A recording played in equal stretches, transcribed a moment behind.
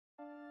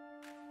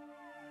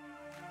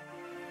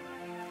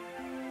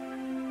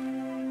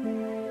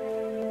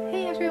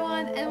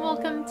everyone, and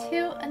welcome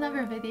to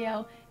another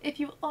video. If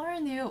you are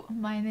new,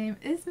 my name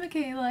is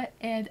Michaela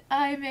and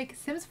I make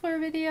Sims 4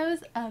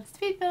 videos of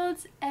speed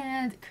builds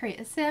and create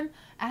a sim,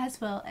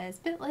 as well as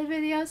bitlife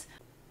videos.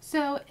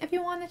 So if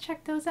you want to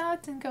check those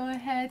out, then go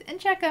ahead and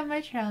check out my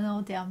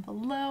channel down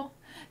below.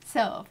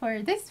 So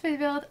for this speed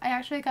build, I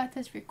actually got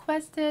this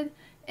requested.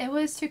 It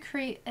was to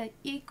create an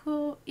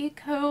eco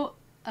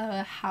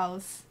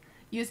house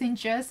using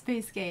just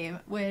base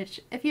game, which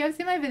if you have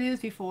seen my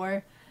videos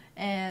before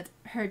and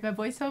heard my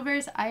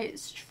voiceovers, I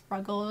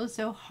struggle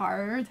so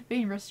hard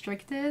being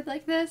restricted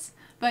like this,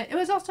 but it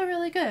was also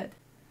really good.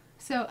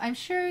 So I'm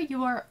sure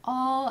you are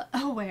all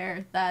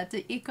aware that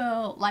the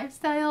Eco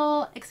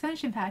Lifestyle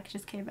expansion pack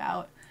just came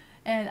out,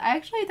 and I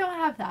actually don't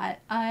have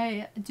that.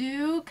 I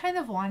do kind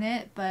of want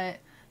it, but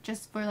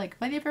just for like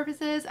money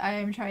purposes,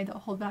 I'm trying to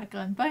hold back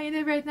on buying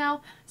it right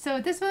now. So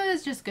this one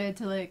is just good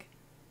to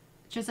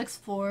just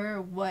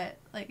explore what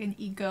like an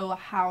eco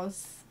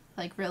house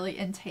really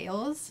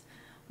entails,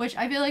 which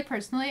I feel like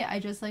personally I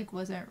just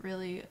wasn't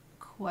really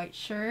quite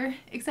sure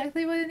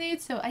exactly what it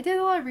needs. So I did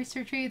a lot of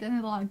researching, then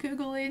a lot of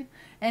googling,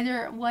 and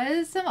there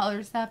was some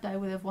other stuff that I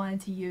would have wanted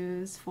to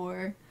use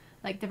for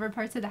different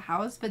parts of the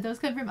house, but those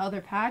come from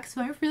other packs,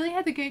 so I really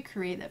had to get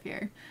creative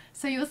here.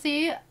 So you'll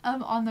see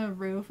on the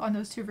roof, on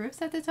those two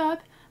roofs at the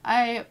top,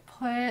 I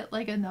put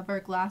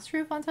another glass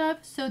roof on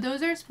top. So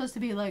those are supposed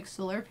to be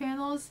solar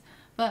panels,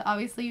 but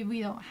obviously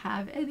we don't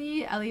have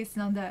any, at least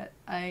none that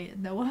I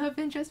know of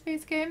in just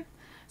base game.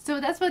 So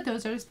that's what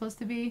those are supposed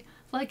to be.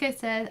 Like I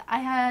said, I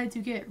had to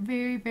get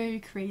very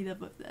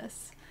creative with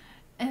this.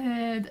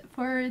 And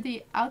for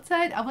the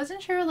outside, I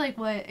wasn't sure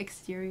what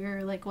exterior,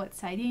 what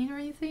siding or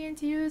anything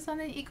to use on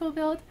an eco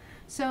build.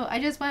 So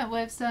I just went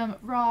with some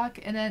rock,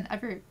 and then I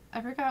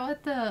forgot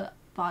what the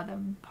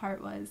bottom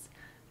part was.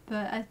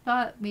 But I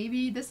thought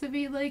maybe this would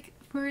be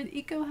for an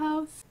eco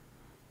house.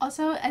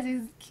 Also,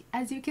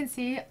 as you can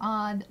see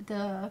on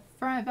the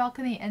front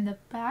balcony and the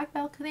back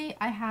balcony,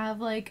 I have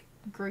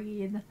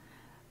green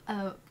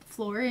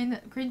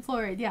green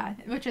flooring, yeah,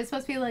 which is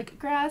supposed to be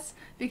grass,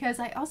 because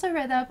I also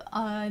read up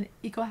on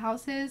eco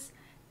houses,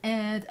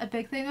 and a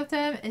big thing with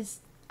them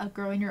is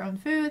growing your own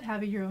food,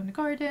 having your own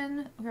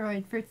garden,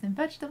 growing fruits and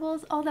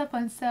vegetables, all that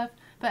fun stuff.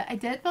 But I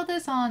did build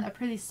this on a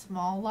pretty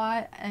small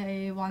lot.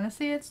 I want to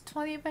say it's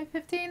 20 by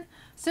 15,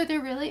 so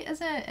there really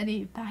isn't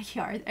any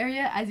backyard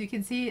area. As you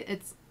can see,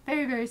 it's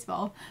very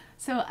small.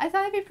 So I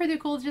thought it'd be pretty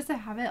cool just to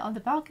have it on the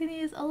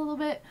balconies a little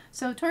bit.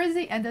 So towards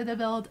the end of the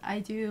build, I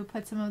do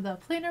put some of the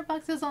planter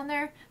boxes on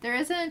there. There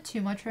isn't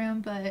too much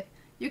room, but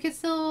you can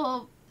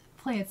still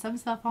plant some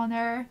stuff on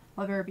there,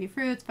 whether it be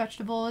fruits,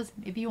 vegetables,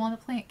 maybe you want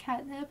to plant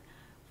catnip,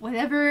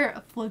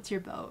 whatever floats your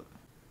boat.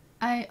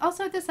 I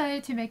also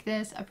decided to make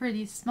this a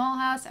pretty small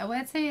house. I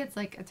wouldn't say it's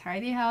a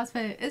tiny house,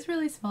 but it is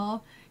really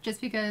small,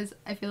 just because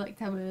I feel like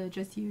that would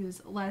just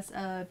use less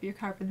of your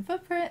carbon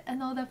footprint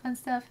and all that fun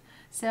stuff.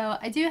 So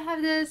I do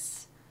have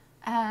this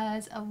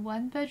as a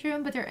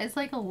 1-bedroom, but there is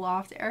a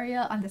loft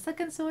area on the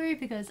 2nd story,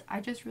 because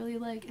I just really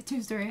like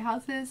 2-story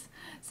houses.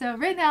 So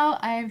right now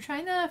I'm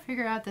trying to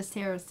figure out the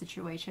stairs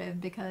situation,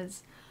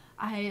 because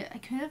I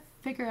couldn't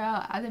figure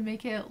out how to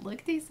make it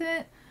look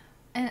decent.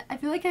 And I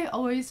feel like I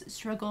always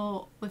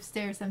struggle with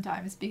stairs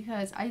sometimes,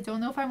 because I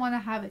don't know if I want to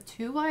have it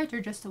too wide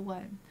or just a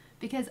 1.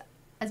 Because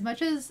as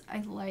much as I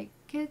like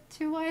it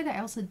too wide, I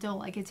also don't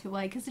like it too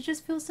wide, because it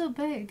just feels so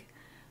big.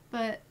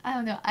 But I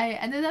don't know, I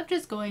ended up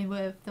just going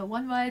with the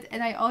 1 wide,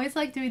 and I always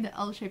like doing the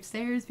L-shaped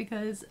stairs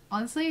because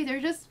honestly they're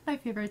just my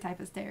favorite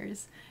type of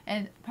stairs.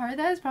 And part of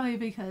that is probably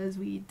because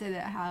we didn't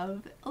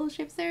have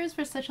L-shaped stairs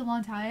for such a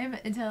long time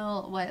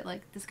until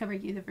Discovery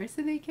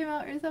University came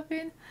out or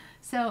something.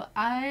 So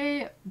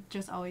I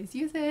just always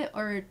use it,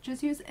 or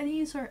just use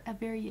any sort of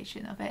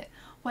variation of it.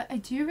 What I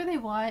do really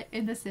want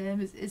in The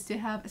Sims is to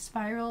have a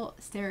spiral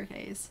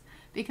staircase,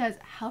 because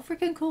how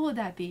freaking cool would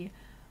that be?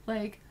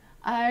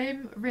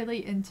 I'm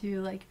really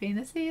into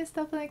fantasy and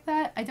stuff like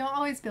that. I don't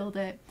always build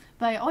it,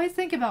 but I always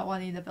think about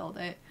wanting to build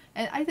it,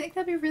 and I think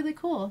that'd be really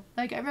cool.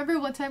 I remember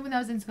one time when I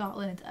was in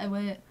Scotland, I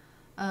went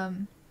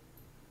on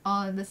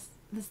this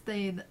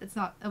thing.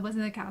 It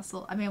wasn't a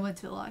castle. I mean, I went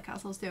to a lot of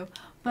castles too,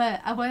 but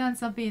I went on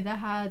something that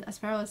had a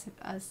spiral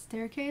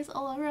staircase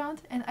all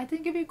around, and I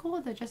think it'd be cool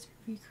to just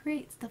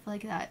recreate stuff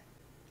like that.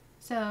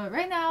 So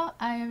right now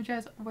I am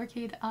just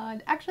working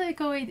on actually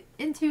going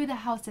into the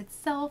house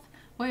itself,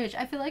 which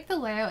I feel like the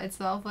layout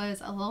itself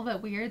was a little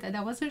bit weird, and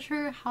I wasn't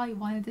sure how I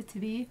wanted it to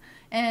be.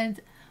 And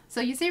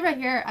so you see right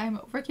here, I'm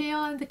working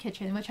on the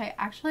kitchen, which I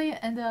actually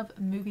end up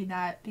moving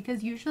that,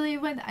 because usually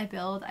when I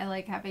build, I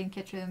like having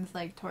kitchens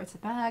towards the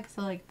back,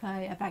 so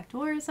by a back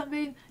door or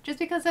something, just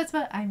because that's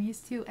what I'm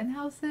used to in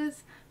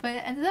houses. But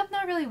it ended up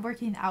not really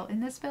working out in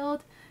this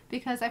build,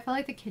 because I felt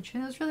like the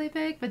kitchen was really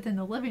big, but then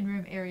the living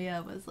room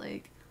area was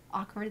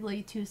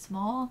awkwardly too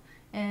small,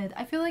 and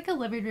I feel like a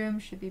living room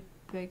should be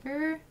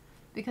bigger,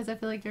 because I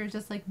feel like there's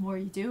just more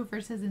you do,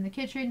 versus in the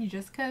kitchen you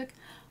just cook.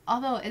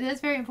 Although it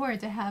is very important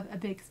to have a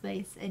big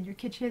space in your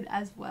kitchen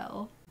as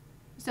well.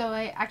 So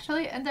I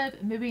actually ended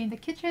up moving the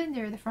kitchen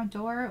near the front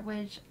door,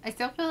 which I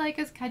still feel like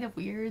is kind of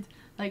weird.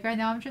 Like right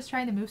now I'm just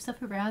trying to move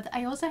stuff around.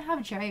 I also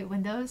have giant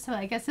windows, so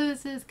I guess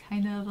this is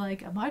kind of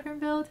like a modern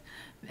build,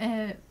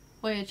 uh,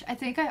 which I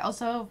think I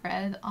also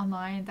read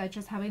online that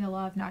just having a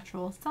lot of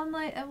natural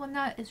sunlight and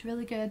whatnot is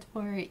really good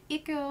for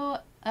eco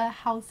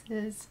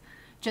houses,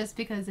 just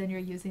because then you're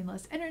using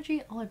less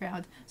energy all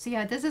around. So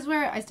yeah, this is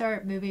where I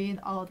start moving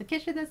all the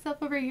kitchen and stuff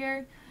over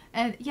here.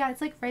 And yeah, it's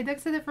like right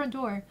next to the front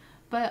door.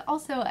 But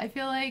also, I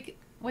feel like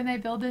when I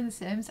build in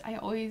Sims, I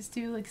always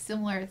do like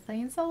similar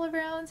things all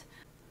around.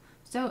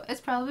 So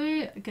it's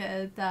probably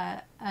good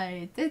that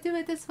I did do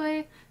it this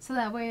way, so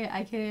that way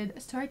I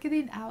could start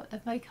getting out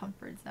of my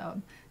comfort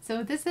zone.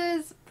 So this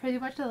is pretty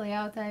much the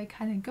layout that I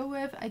kind of go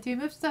with. I do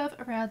move stuff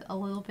around a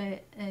little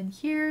bit in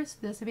here, so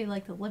this would be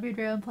like the living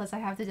room, plus I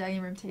have the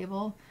dining room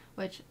table,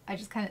 which I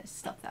just kind of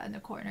stuffed that in the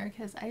corner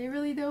because I didn't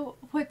really know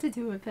what to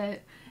do with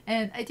it.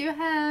 And I do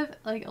have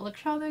like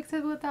electronics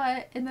and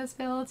whatnot in this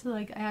build, so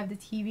like I have the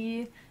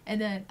TV, and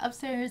then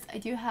upstairs I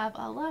do have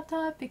a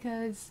laptop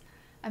because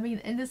I mean,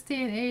 in this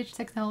day and age,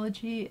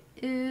 technology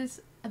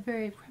is a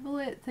very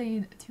prevalent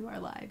thing to our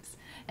lives.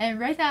 And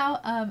right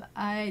now,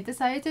 I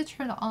decided to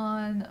turn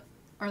on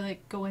or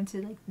like go into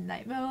like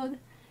night mode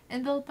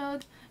in build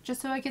mode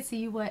just so I could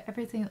see what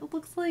everything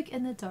looks like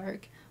in the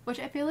dark, which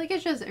I feel like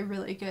is just a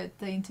really good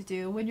thing to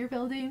do when you're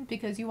building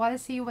because you want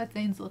to see what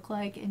things look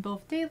like in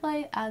both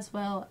daylight as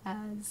well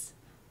as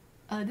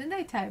the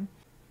nighttime.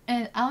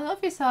 And I don't know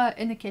if you saw it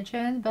in the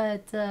kitchen,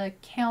 but the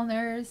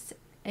counters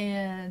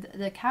and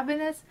the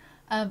cabinets,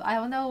 I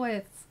don't know what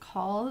it's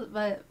called,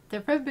 but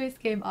they're from base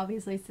game,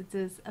 obviously, since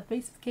it's a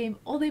base game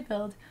only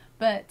build.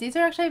 But these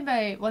are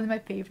actually one of my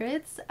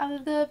favorites out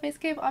of the base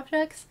game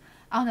objects.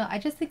 I don't know, I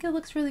just think it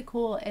looks really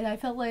cool, and I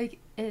felt like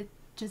it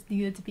just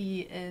needed to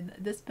be in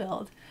this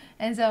build.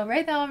 And so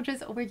right now I'm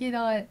just working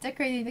on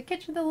decorating the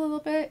kitchen a little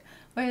bit,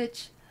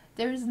 which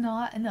there's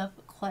not enough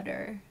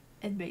clutter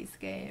in base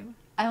game.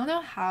 I don't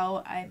know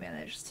how I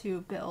managed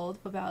to build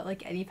without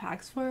like any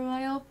packs for a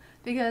while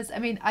because I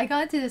mean I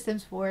got into The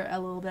Sims 4 a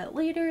little bit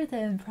later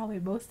than probably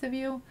most of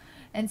you,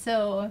 and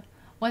so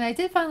when I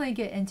did finally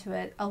get into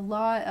it, a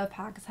lot of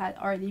packs had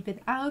already been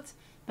out,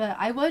 but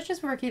I was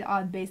just working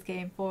on base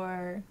game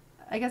for,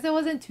 I guess it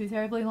wasn't too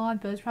terribly long,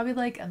 but it was probably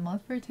like a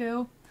month or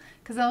two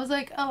because I was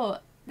like, oh,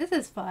 this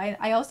is fine.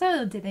 I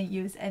also didn't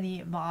use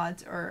any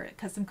mods or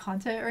custom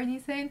content or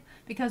anything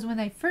because when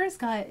I first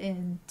got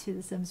into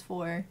The Sims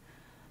 4,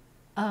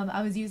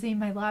 I was using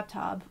my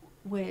laptop,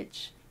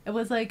 which it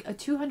was like a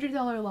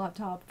 $200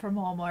 laptop from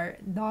Walmart,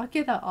 not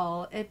good at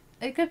all.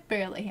 It could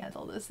barely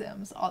handle The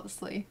Sims,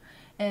 honestly.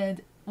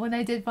 And when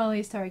I did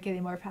finally start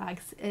getting more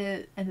packs,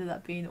 it ended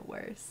up being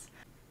worse.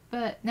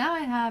 But now I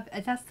have a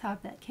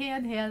desktop that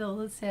can handle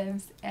The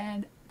Sims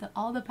and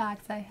all the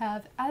packs I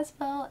have, as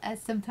well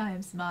as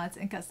sometimes mods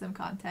and custom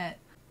content.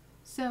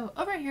 So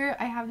over here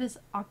I have this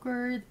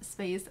awkward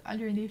space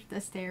underneath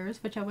the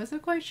stairs, which I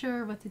wasn't quite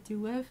sure what to do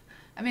with.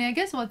 I mean, I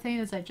guess one thing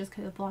is I just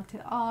could have blocked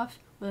it off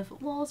with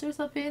walls or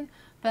something,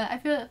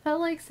 but felt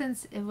like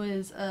since it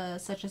was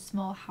such a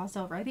small house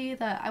already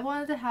that I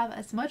wanted to have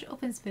as much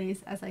open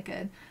space as I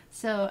could.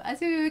 So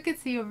as you can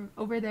see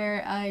over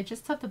there, I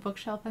just tucked a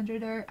bookshelf under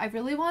there. I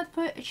really want to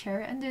put a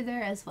chair under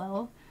there as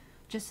well,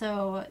 just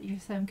so your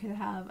sim could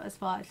have a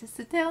spot to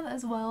sit down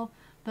as well,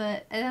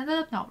 but it ended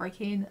up not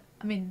working.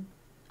 I mean,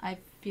 I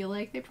feel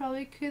like they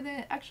probably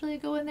couldn't actually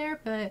go in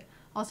there, but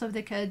also if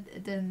they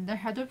could, then their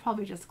head would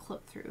probably just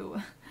clip through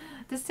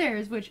the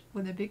stairs, which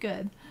wouldn't be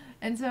good.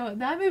 And so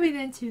now I'm moving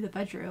into the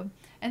bedroom,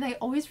 and I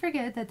always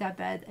forget that that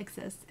bed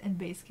exists in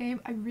base game.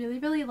 I really,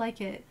 really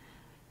like it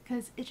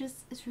because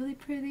it's really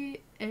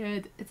pretty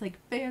and it's like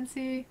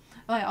fancy.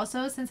 But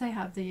also, since I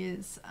have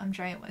these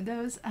giant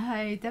windows,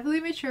 I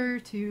definitely made sure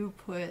to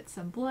put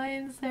some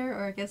blinds there,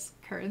 or I guess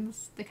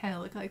curtains. They kind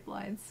of look like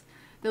blinds.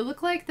 They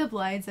look like the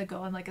blinds that go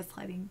on like a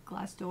sliding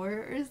glass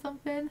door or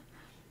something,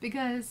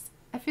 because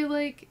I feel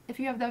like if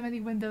you have that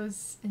many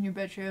windows in your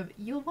bedroom,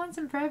 you'll want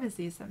some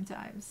privacy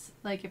sometimes.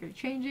 Like if you're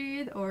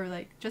changing, or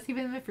like just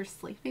even if you're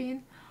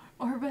sleeping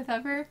or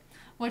whatever,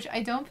 which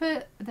I don't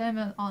put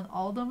them on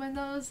all the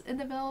windows in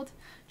the build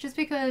just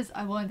because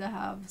I wanted to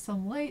have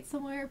some light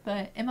somewhere,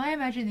 but in my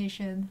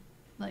imagination,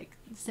 like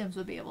Sims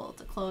would be able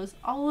to close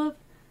all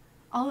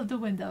of the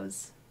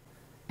windows.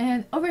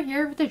 And over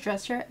here with the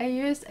dresser I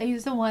used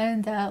the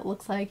one that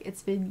looks like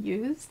it's been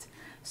used.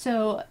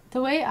 So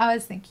the way I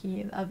was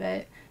thinking of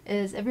it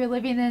is if you're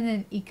living in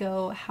an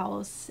eco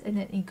house, in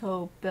an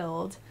eco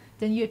build,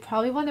 then you'd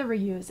probably want to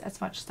reuse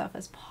as much stuff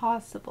as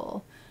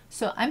possible.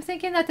 So I'm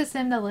thinking that the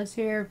sim that lives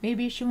here,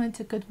 maybe she went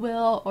to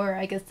Goodwill, or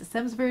I guess the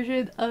Sims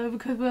version of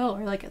Goodwill,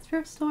 or like a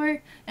thrift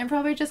store, and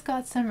probably just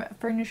got some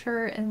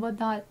furniture and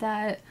whatnot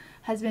that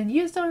has been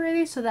used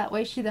already, so that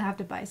way she didn't have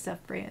to buy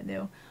stuff brand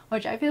new,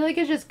 which I feel like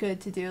is just good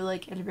to do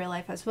like in real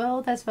life as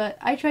well. That's what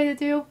I try to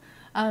do.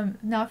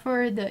 Not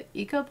for the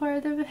eco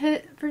part of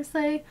it per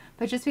se,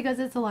 but just because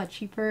it's a lot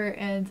cheaper,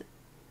 and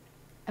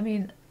I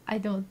mean, I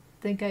don't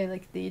think I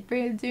like need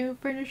brand new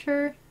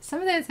furniture.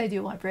 Sometimes I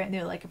do want brand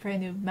new, like a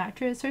brand new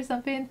mattress or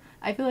something.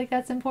 I feel like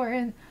that's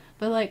important.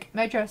 But like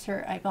my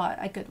dresser I got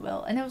at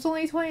Goodwill and it was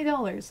only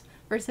 $20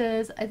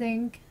 versus I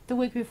think the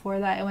week before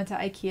that I went to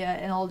IKEA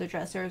and all the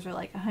dressers were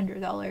like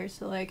 $100.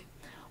 So like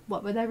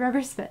what would I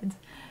rather spend?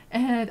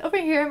 And over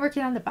here I'm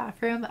working on the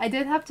bathroom. I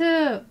did have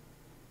to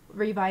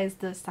revise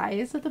the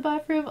size of the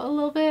bathroom a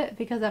little bit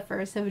because at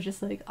first it was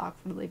just like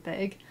awkwardly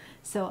big.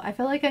 So I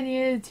feel like I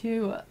needed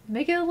to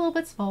make it a little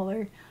bit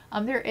smaller.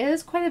 There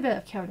is quite a bit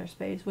of counter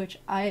space, which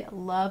I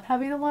love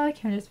having a lot of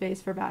counter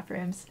space for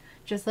bathrooms,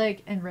 just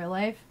like in real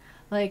life.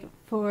 Like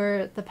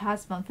for the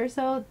past month or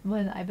so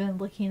when I've been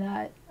looking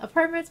at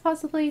apartments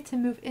possibly to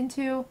move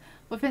into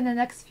within the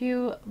next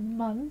few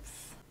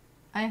months,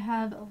 I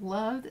have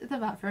loved the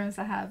bathrooms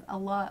that have a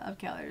lot of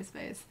counter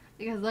space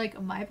because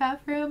like my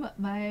bathroom,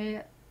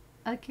 my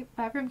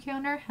bathroom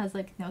counter has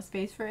like no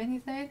space for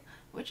anything,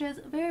 which is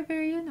very,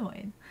 very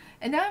annoying.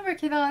 And now I'm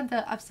working on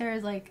the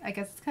upstairs, like I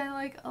guess it's kind of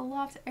like a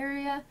loft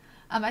area.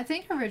 I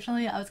think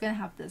originally I was gonna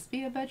have this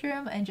be a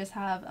bedroom and just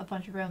have a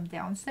bunch of room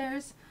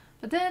downstairs,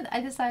 but then I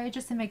decided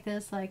just to make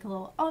this like a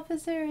little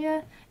office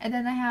area, and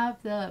then I have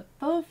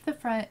both the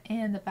front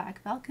and the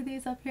back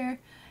balconies up here,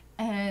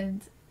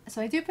 and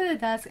so I do put a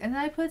desk, and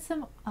then I put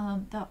some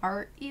the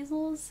art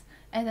easels,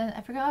 and then I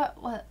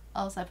forgot what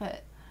else I put,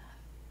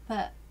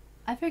 but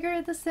I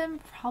figured the sim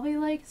probably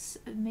likes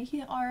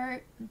making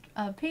art,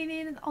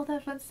 painting, and all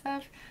that fun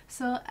stuff.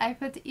 So I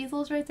put the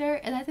easels right there,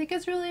 and I think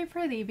it's really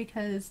pretty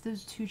because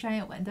those two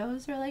giant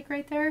windows are like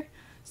right there.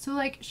 So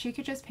like she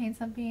could just paint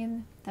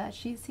something that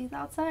she sees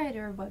outside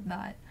or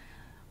whatnot.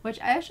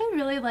 Which I actually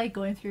really like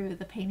going through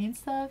the painting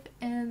stuff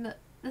in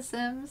The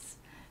Sims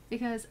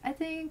because I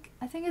think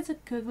it's a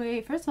good way,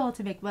 first of all,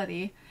 to make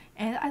money,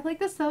 and I like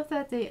the stuff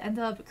that they end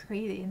up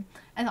creating.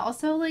 And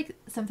also like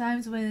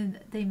sometimes when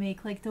they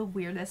make like the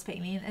weirdest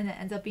painting and it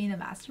ends up being a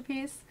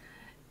masterpiece,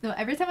 no,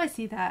 every time I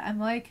see that I'm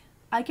like,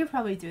 I could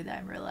probably do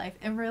that in real life.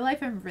 In real life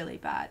I'm really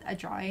bad at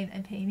drawing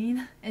and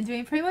painting and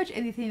doing pretty much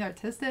anything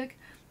artistic.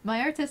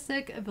 My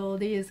artistic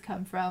abilities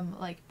come from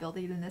like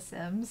building in The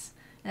Sims,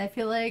 and I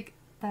feel like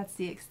that's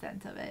the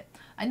extent of it.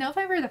 I know if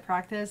I were to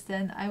practice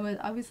then I would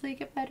obviously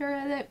get better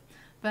at it,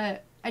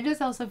 but I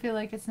just also feel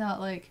like it's not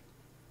like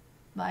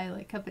my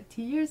like cup of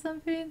tea or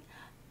something.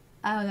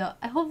 I don't know.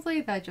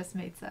 Hopefully that just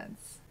made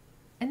sense.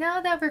 And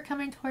now that we're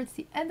coming towards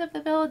the end of the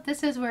build,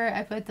 this is where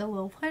I put the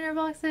little planter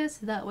boxes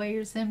so that way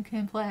your sim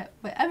can plant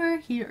whatever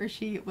he or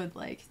she would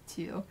like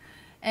to.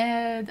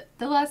 And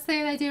the last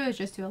thing I do is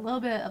just do a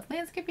little bit of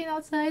landscaping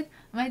outside.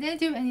 I didn't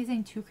do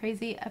anything too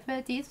crazy. I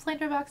put these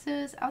planter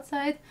boxes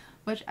outside,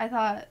 which I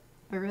thought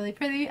were really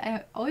pretty.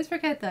 I always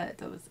forget that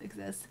those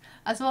exist.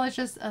 As well as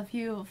just a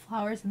few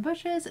flowers and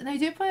bushes, and I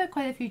do put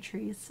quite a few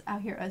trees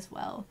out here as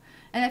well.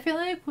 And I feel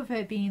like with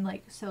it being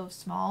like so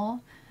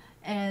small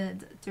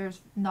and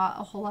there's not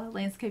a whole lot of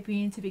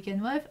landscaping to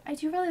begin with, I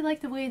do really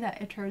like the way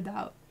that it turned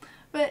out.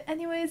 But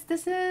anyways,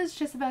 this is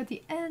just about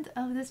the end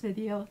of this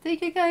video.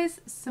 Thank you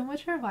guys so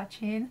much for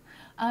watching.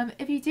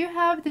 If you do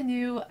have the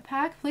new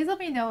pack, please let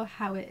me know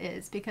how it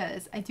is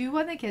because I do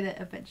want to get it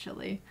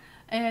eventually.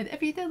 And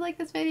if you did like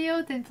this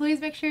video, then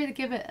please make sure to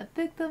give it a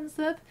big thumbs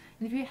up.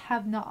 And if you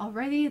have not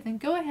already, then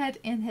go ahead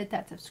and hit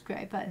that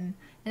subscribe button.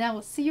 And I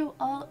will see you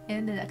all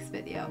in the next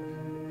video.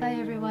 Bye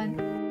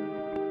everyone.